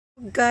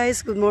Guys,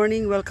 good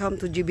morning. Welcome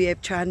to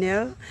GBF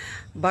channel.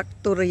 Back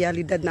to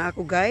realidad na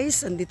ako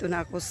guys. Andito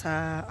na ako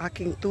sa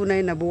aking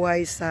tunay na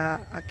buhay,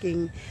 sa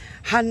aking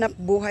hanap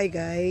buhay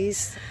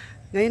guys.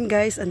 Ngayon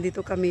guys,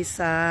 andito kami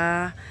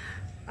sa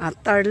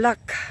Tarlac.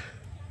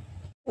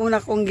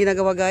 Una kong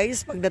ginagawa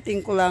guys,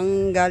 pagdating ko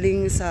lang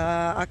galing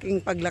sa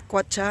aking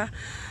paglakwatsa,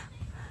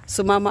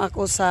 sumama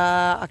ako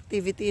sa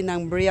activity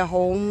ng Bria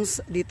Homes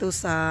dito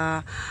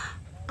sa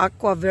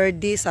Aqua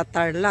Verde sa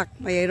Tarlac.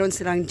 Mayroon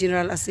silang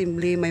General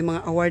Assembly, may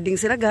mga awarding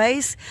sila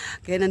guys.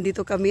 Kaya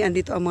nandito kami,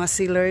 andito ang mga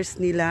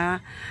sellers nila.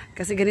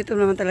 Kasi ganito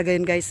naman talaga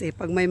yun guys eh.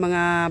 Pag may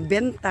mga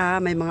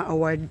benta, may mga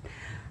award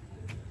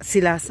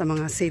sila sa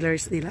mga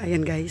sellers nila.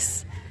 Ayan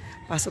guys.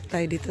 Pasok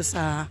tayo dito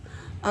sa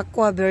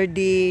Aqua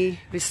Verde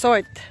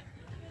Resort.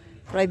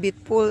 Private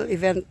pool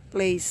event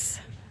place.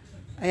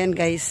 Ayan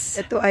guys.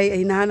 Ito ay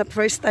hinahanap,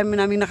 first time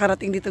namin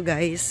nakarating dito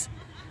guys.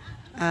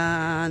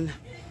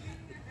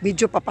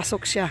 Medyo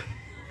papasok siya.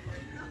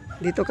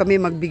 Dito kami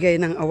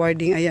magbigay ng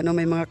awarding. Ayan o,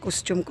 may mga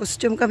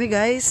costume kami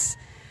guys.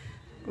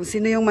 Kung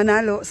sino yung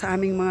manalo sa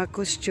aming mga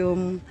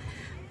costume,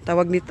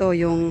 tawag nito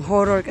yung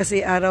horror, kasi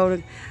araw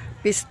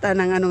pista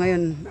ng ano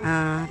ngayon,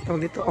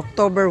 tawag nito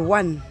October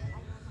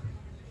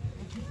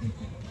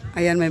 1.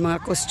 Ayan, may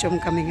mga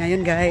costume kami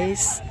ngayon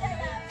guys.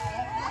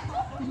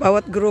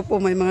 Bawat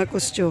grupo may mga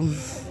costume.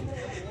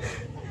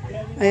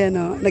 Ayan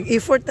o,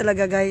 nag-effort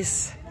talaga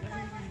guys.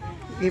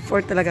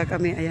 Effort talaga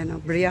kami. Ayan o,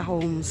 Bria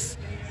Homes,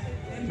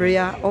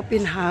 Bria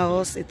Open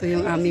House. Ito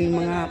yung aming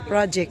mga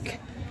project.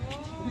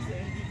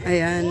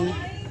 Ayan,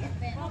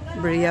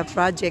 Bria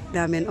project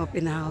namin,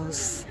 open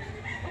house.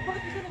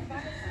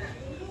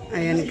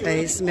 Ayan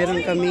guys,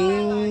 meron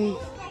kaming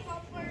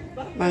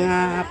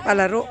mga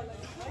palaro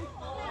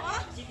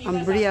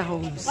ang Bria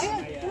Homes.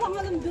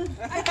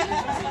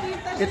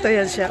 Ito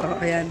yan siya. O,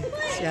 ayan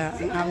siya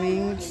ang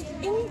aming.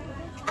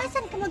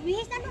 Asan ka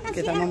magbihis?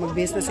 Kita mo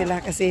magbihis na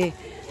sila kasi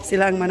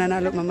sila ang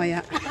mananalo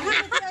mamaya.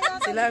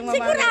 Sila ang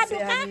mamaya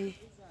si Ami.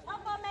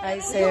 Hi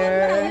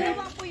sir.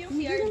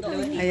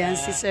 Ayan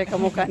si sir,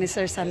 kamukha ni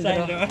Sir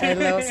Sandro.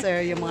 Hello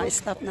sir, yung mga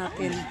staff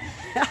natin.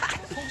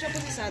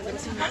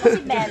 Ako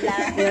si Bella.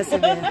 Ayan si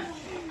Bella.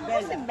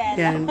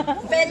 Ayan.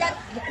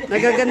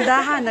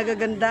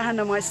 Nagagandahan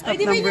ng mga staff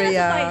ng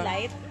Bria.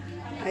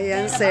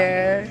 Ayan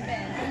sir.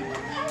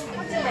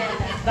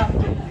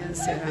 Ayan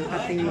sir, ang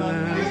ating mga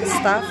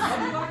staff.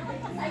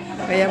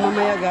 Kaya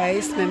mamaya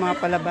guys, may mga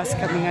palabas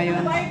kami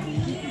ngayon.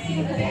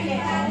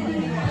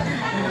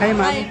 Hi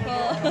ma'am.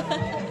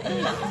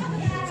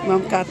 Si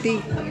Ma'am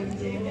Cathy.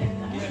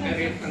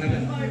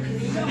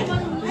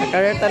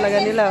 Nakareer talaga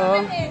nila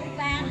oh.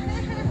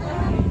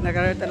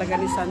 Nakareer talaga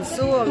ni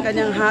Sansu ang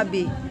kanyang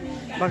hobby.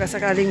 Baka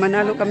sakaling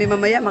manalo kami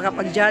mamaya,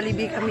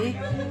 makapag-Jollibee kami.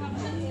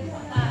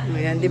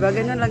 Ayan, di ba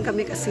ganyan lang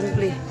kami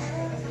kasimple.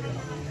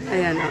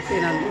 Ayan,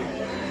 tinan mo.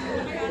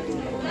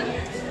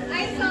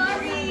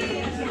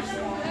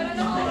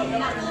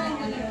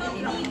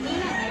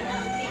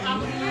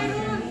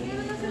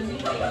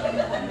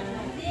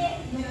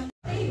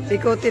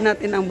 Ikutin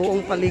natin ang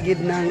buong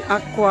paligid ng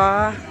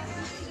Aqua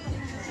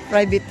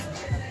Private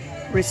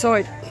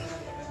Resort.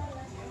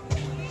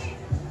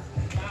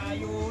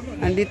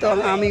 Andito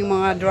ang aming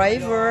mga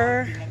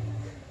driver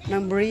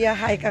ng Bria.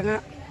 Hi ka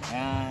nga.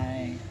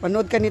 Hi.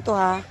 Panood ka nito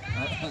ha.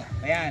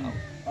 Ayan.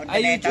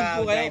 Ay, YouTube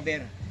po kayo?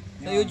 Driver.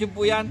 Sa YouTube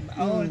po yan?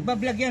 Oo,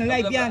 nagbablog yan,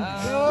 live yan.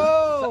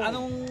 Sa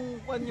anong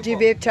kwan niyo po?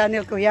 GBF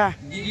channel kuya.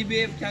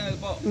 GBF channel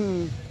po.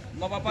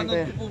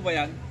 Mapapanood ko po ba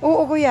yan?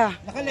 Oo kuya.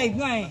 Naka-live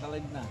nga eh.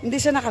 Naka-live na.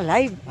 Hindi siya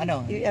naka-live.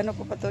 Ano? Ano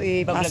ko pa to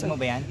Bablog ipasok.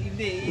 mo ba yan?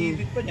 Hindi,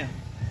 i-edit pa niya.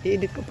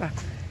 I-edit ko pa.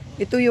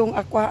 Ito yung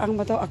Aqua, ang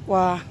bato,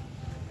 Aqua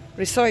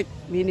Resort,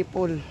 mini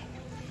pool.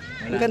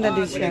 Ang ganda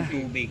din siya. Walang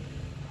tubig.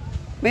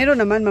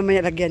 Mayroon naman, mamaya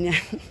lagyan niya.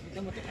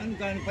 Ang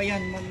gano'n pa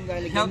yan,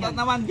 magaling Shout out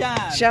naman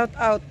dyan. Shout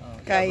out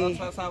kay Shout out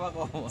sa asawa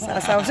ko. sa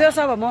asawa. Sino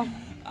asawa mo?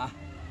 Ah.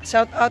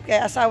 Shout out kay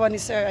asawa ni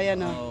Sir.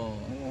 Ayan o. Oh.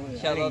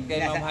 Shout out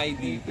kay Ma'am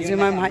Heidi. Si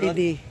Ma'am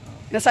Heidi.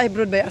 Nasa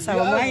abroad ba yung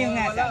asawa mo? Ayun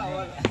nga.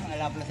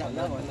 Wala pala sa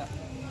Wala.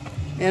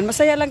 Ayan,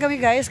 masaya lang kami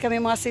guys. Kami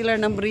mga seller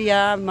ng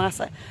Bria,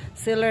 mga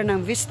seller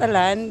ng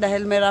Vistaland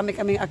dahil marami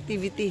kaming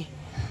activity.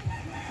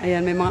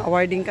 Ayan, may mga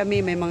awarding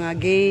kami, may mga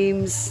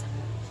games.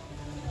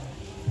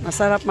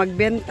 Masarap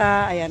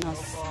magbenta. Ayan o.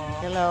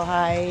 Hello,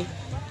 hi.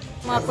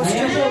 Mga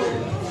costume.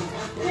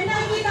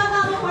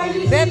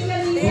 Bet,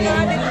 tingin ka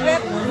natin,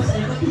 Bet.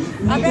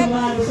 Bet.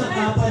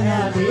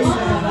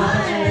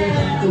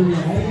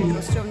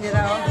 Costume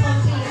nila o.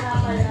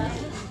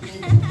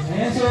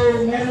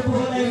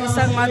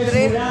 Isang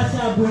madre.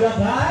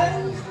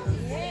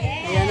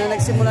 Ayan na,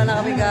 nagsimula na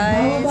kami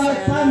guys.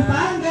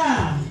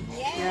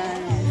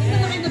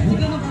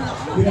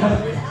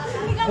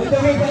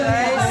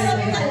 Guys,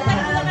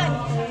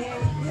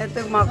 ito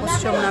yung mga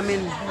costume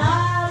namin.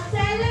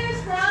 Sellers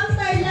from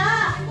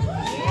Tarlac.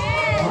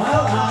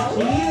 Wow,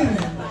 akin!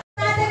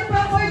 Natin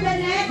from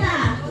Ordaneta.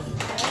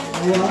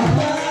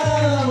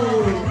 Wow!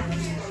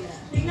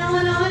 Tingnan mo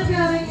naman,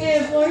 grabing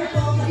effort.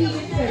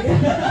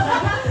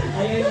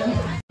 Ayan.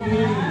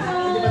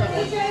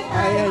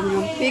 Ayan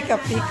yung pick-up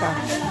pika.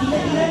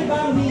 Ilan ba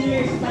ang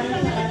winners para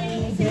sa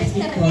ating best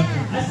icon?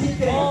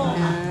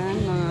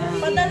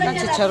 Ayan, mga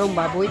chicharong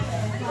baboy.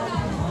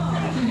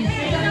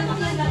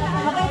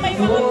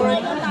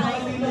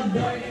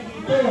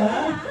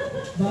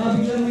 Baka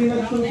biglang may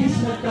magtupis,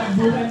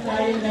 magtakbuhan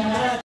tayo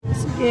lahat.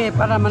 Sige,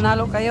 para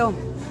manalo kayo.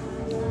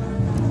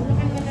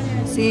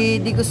 Si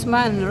Di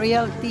Guzman,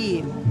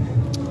 Realty.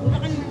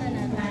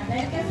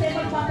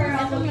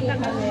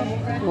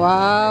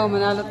 Wow,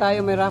 manalo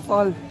tayo, may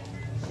raffle.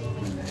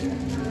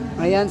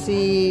 Ayan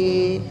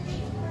si...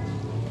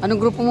 Anong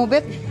grupo mo,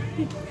 Bet?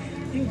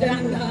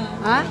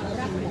 Ha?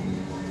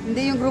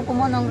 Hindi yung grupo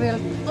mo ng Real...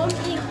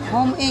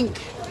 Home Inc.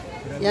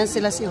 Yan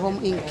sila si Home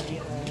Inc.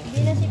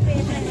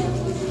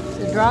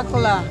 Si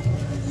Dracula.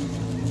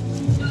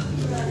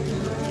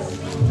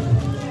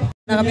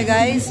 Na kami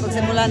guys,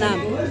 magsimula na.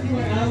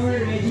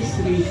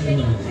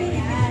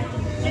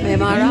 May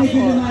mga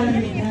raffle.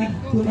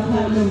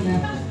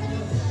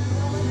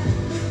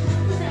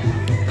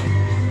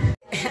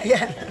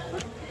 Ayan.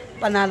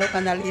 Panalo ka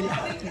na, Lila.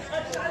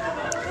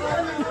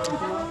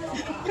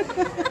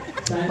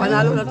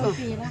 Panalo na to.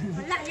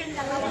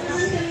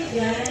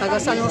 Taga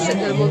San Jose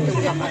del Monte,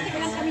 Bulacan.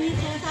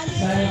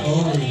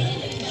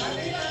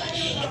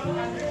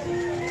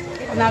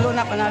 Panalo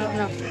na, panalo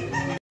na.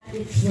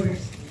 It's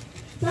worse.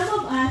 Some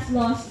of us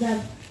lost the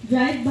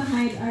drive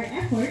behind our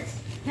efforts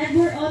and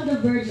were on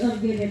the verge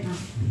of giving up.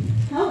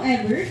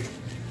 However,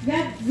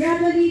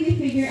 gradually we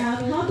figured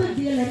out how to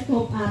deal and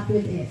cope up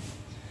with it.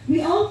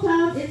 We all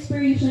found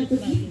inspiration to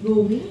keep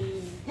going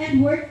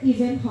and work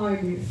even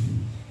harder,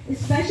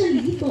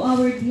 especially to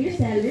our dear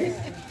sellers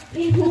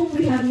in whom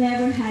we have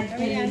never had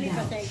any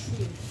doubts.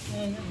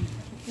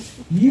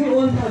 You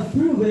all have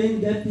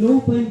proven that no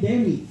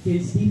pandemic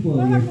can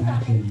stifle your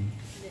passion.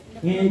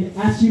 And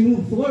as you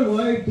move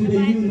forward to the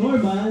new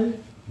normal,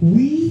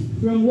 we,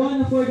 from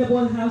One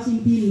Affordable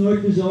Housing Team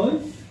North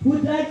Luzon,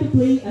 would like to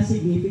play a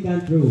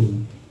significant role.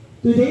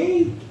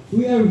 Today,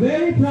 we are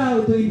very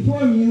proud to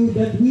inform you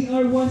that we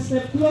are one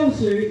step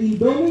closer in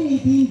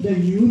dominating the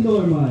new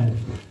normal.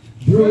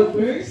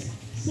 Brokers,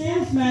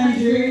 sales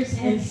managers,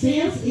 and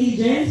sales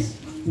agents,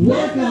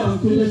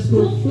 welcome to the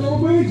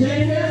October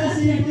General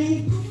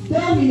Assembly,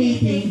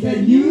 dominating the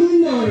new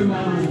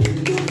normal.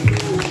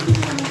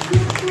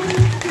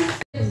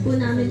 Po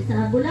namin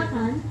sa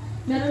Bulacan,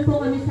 meron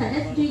po kami sa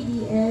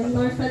SJDM,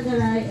 North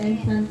Sagaray, and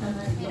Santa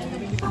Maria.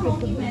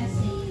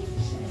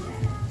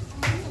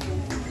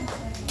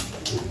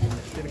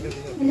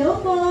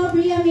 Hello po,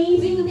 Bria,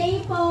 amazing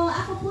day po.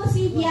 Ako po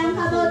si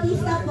Bianca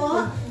Bautista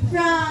po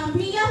from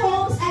Bria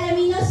Homes,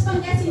 Alaminos,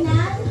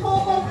 Pangasinan,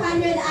 home of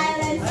 100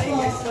 Islands po.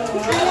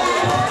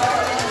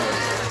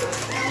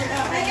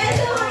 Ayan,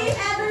 so if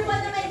ever po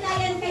na may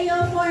client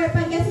kayo for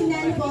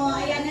Pangasinan po,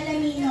 ayan,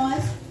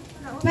 Alaminos,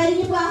 pwede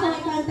niyo po ako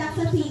i-contact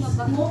sa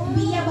Facebook.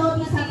 Bria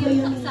Bautista po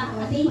yung name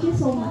ko. Thank you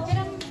so much.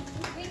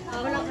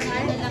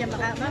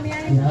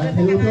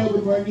 Hello po,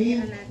 good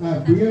morning.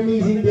 Very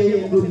amazing day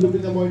and good look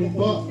in the morning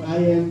po.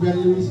 I am John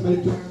Luis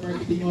Balik,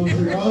 Marketing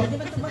Officer of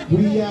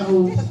Bria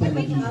Homes,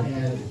 Balik.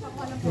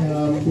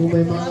 Kung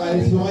may mga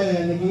alis po kayo,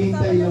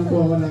 naghihintay lang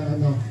po ako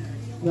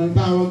ng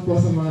tawag po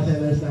sa mga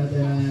sellers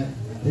natin.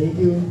 Thank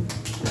you.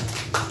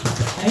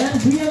 Ayan,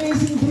 very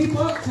amazing day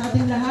po sa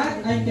ating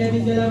lahat. I'm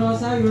Kevin De La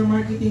Rosa, your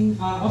marketing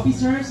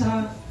officer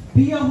sa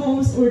Bria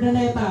Homes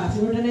Urdaneta.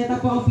 Si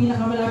Urdaneta po ang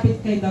pinakamalapit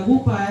kay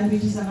Dagupan,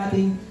 which is ang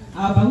ating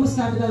bangus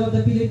capital of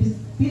the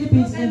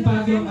Philippines and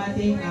Baguio ang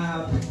ating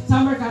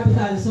summer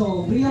capital.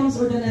 So, Bria Homes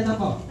Urdaneta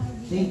po.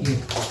 Thank you.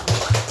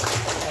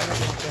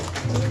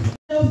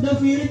 Of the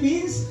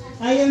Philippines,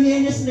 I am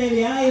Yen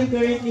Estrella. I am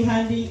currently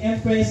handling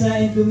Empresa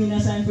in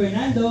Lumina, San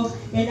Fernando,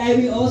 and I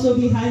will also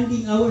be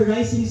handling our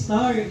rising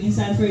star in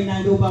San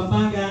Fernando,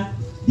 Pampanga,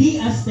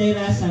 Di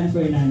Astera, San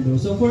Fernando.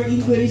 So for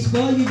inquiries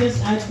po, you just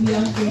add me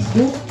on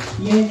Facebook,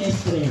 Yen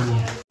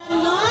Estrella.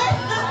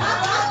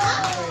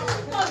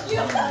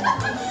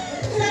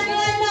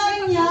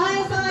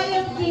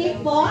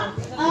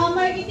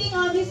 Marketing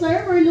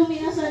Officer for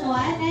Lumina San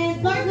Juan and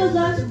North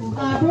Luzon's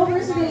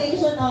Brokers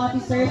Relation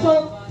Officer.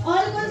 So,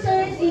 all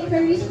concerns,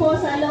 inquiries po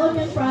sa La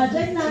Union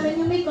Project namin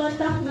yung may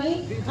contact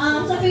me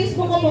sa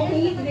Facebook ko po,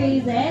 Kate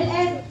Grazel.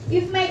 And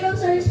if may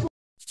concerns po,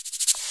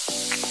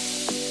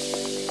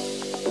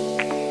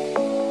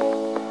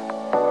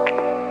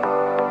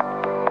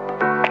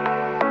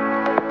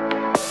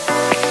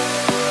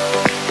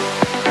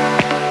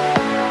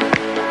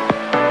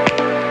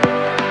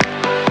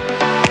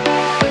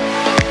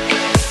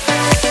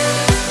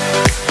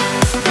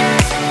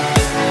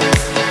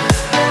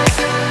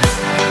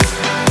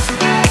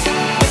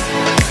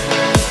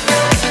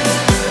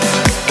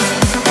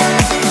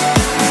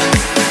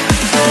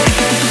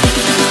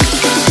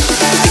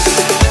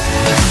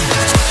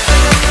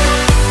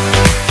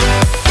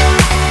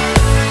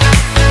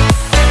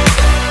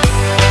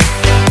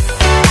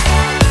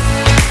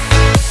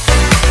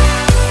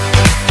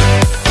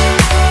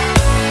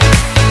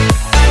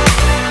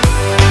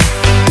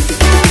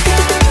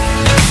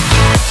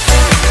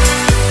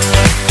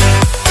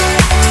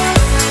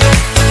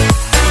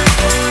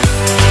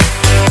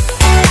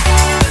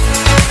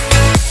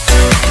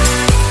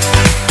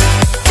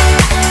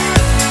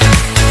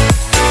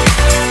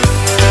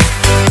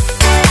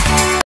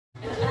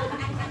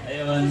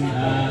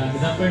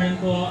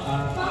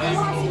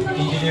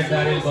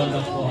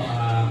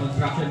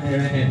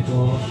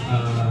 Tapos,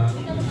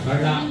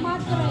 Carla,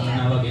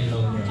 manawag and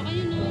load nyo.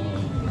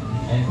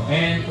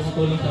 And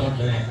tumutulong sa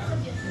order.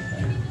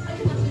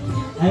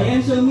 Ayan,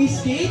 so Miss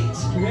Kate,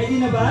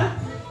 ready na ba?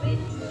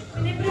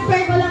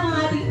 Prepare ko lang ang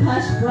ating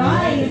cash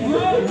prize.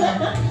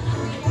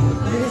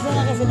 Bilis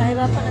na kasi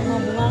nahirapan ang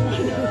mga bunganga.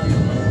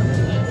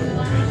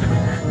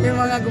 Yung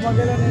mga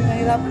gumagalaw na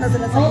nahirapan na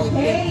sila sa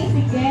Okay,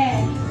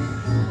 sige.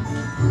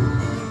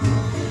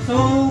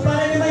 So,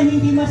 para naman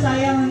hindi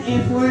masayang ang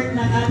effort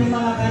ng ating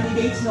mga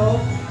candidates, no?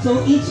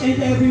 So, each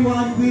and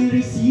everyone will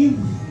receive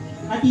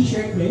a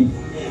t-shirt din.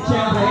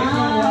 Siyempre,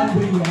 from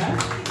Bria.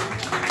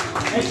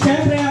 At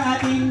siyempre, ang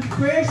ating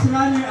first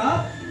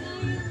runner-up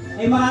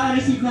ay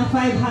makaka-receive ng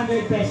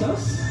 500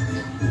 pesos.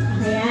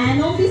 Ayan,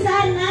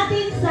 umpisahan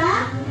natin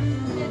sa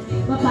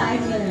babae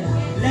nila.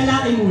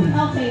 Lalaki muna.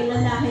 Okay,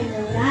 lalaki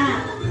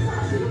muna.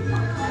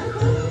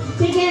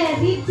 Sige,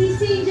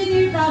 si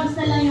Engineer Tabs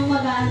na lang yung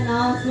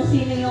mag-a-announce kung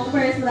sino yung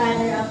first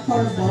runner-up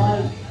for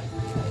boy.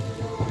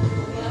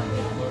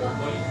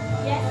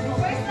 Yes,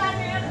 first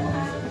runner-up po.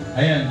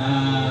 Ayun,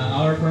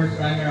 our first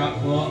runner-up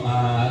po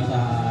sa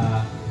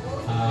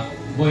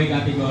boy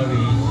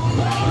category.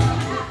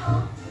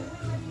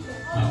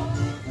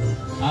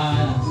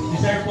 Si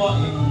Sir po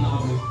yung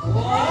nakaboy.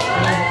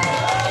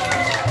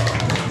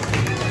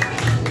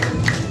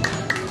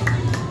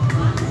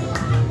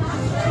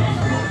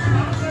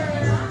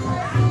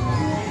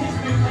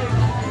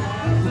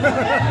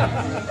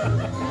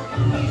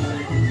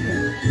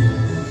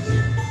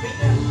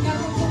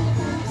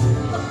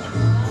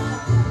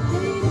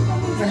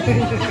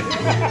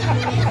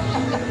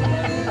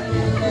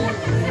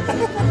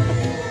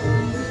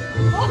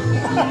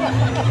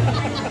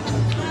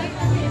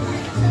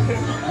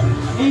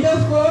 And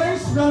of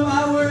course, from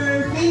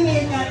our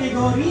female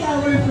category,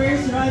 our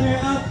first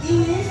runner-up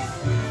is...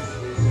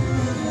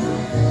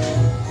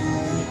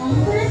 Ang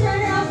first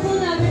runner-up po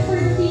namin for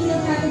the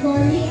female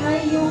category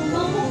ay yung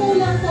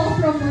mangkukulang po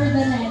from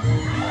Urdaneta.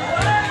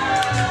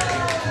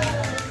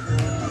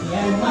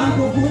 Yan,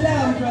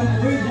 mangkukulang from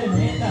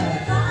Urdaneta.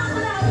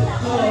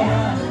 So,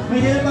 may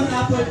dala pang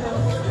apple to.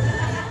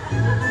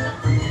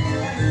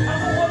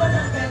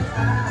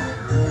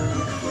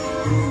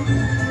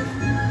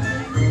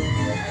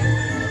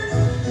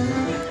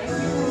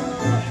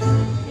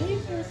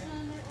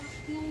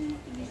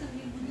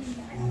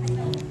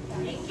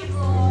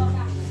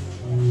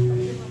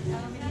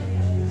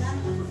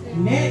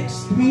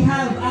 Next, we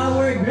have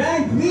our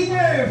grand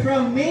winner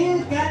from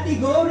male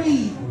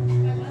category.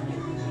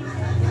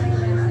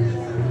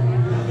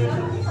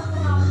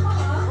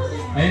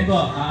 Ayun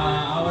po,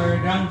 our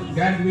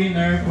grand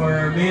winner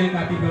for male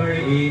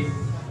category is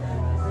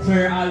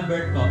Sir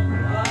Albert po.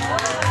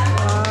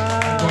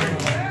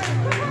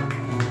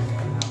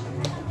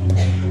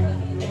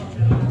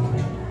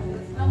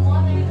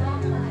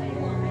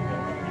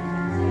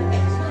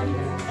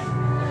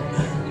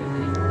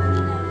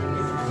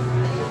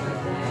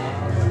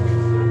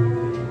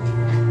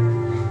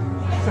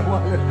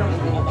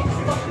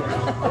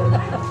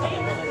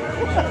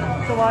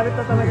 Sumalit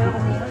na talaga ako.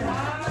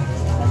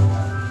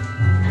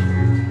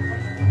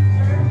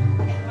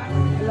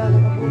 Wala,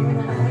 nakapuno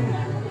na naman.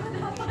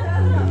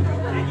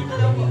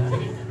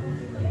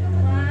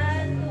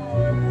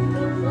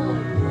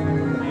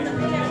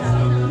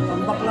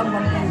 Pambaklang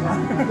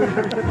bangkang.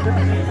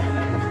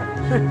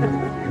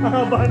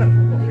 Mahaba na.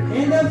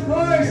 And of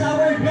course,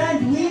 our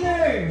grand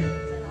winner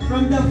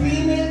from the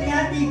female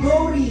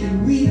category,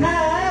 we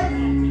have...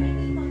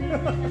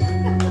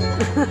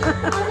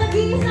 Ang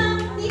nag-iisang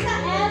Tita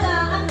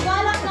Ella, ang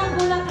balak ng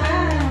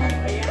Bulacan.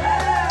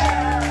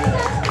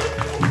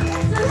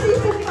 Isang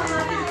season pa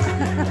nga.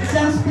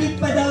 Isang split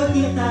pa daw,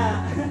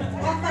 tita.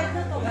 Kapag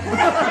na to.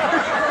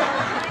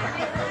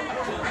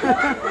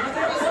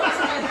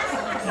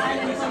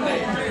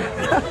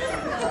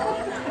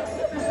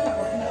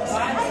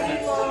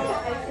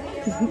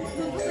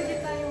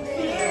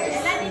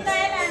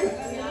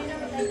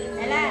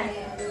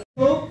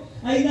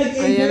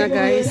 Ayan na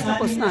guys,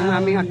 tapos na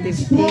ang aming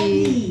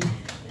activity.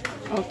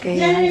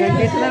 Okay, hanggang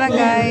dito na lang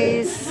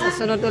guys.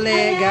 Sunod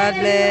ulit, God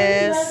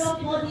bless.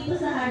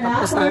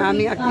 Tapos na ang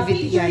aming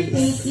activity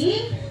guys.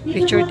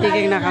 Picture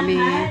taking na kami.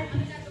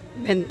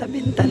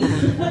 Benta-benta na.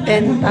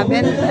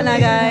 Benta-benta na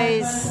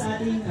guys.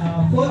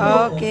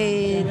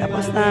 Okay,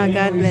 tapos na,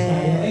 God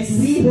bless.